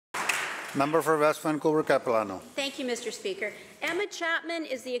Member for West Vancouver-Capilano. Thank you, Mr. Speaker. Emma Chapman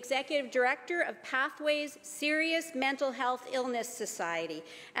is the Executive Director of Pathways Serious Mental Health Illness Society,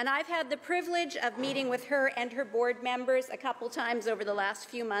 and I've had the privilege of meeting with her and her board members a couple times over the last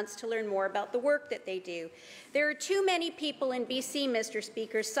few months to learn more about the work that they do. There are too many people in BC, Mr.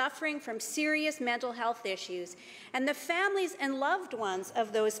 Speaker, suffering from serious mental health issues, and the families and loved ones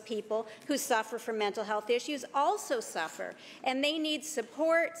of those people who suffer from mental health issues also suffer, and they need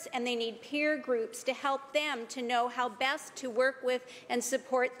supports and they need peer groups to help them to know how best to work with and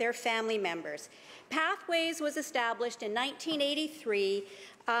support their family members. Pathways was established in 1983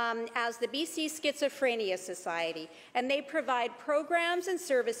 as the BC Schizophrenia Society, and they provide programs and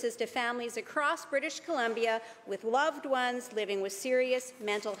services to families across British Columbia with loved ones living with serious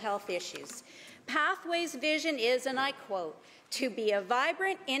mental health issues. Pathways' vision is, and I quote, "to be a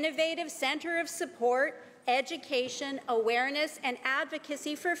vibrant, innovative centre of support, education, awareness, and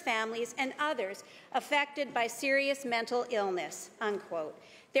advocacy for families and others affected by serious mental illness," unquote.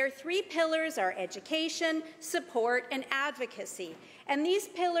 Their three pillars are education, support, and advocacy, and these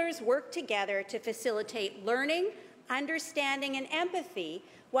pillars work together to facilitate learning, understanding, and empathy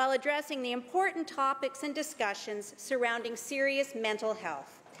while addressing the important topics and discussions surrounding serious mental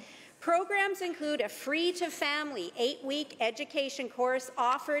health. Programs include a free-to-family 8-week education course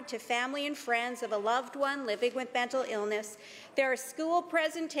offered to family and friends of a loved one living with mental illness. There are school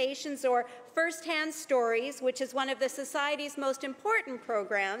presentations or first-hand stories, which is one of the Society's most important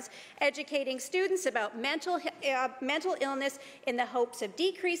programs, educating students about mental illness in the hopes of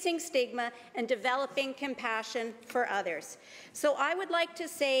decreasing stigma and developing compassion for others. So I would like to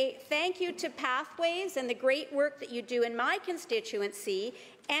say thank you to Pathways and the great work that you do in my constituency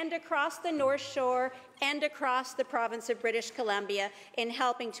and across the North Shore and across the province of British Columbia in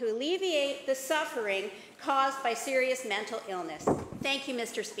helping to alleviate the suffering caused by serious mental illness. Thank you,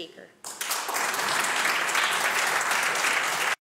 Mr. Speaker.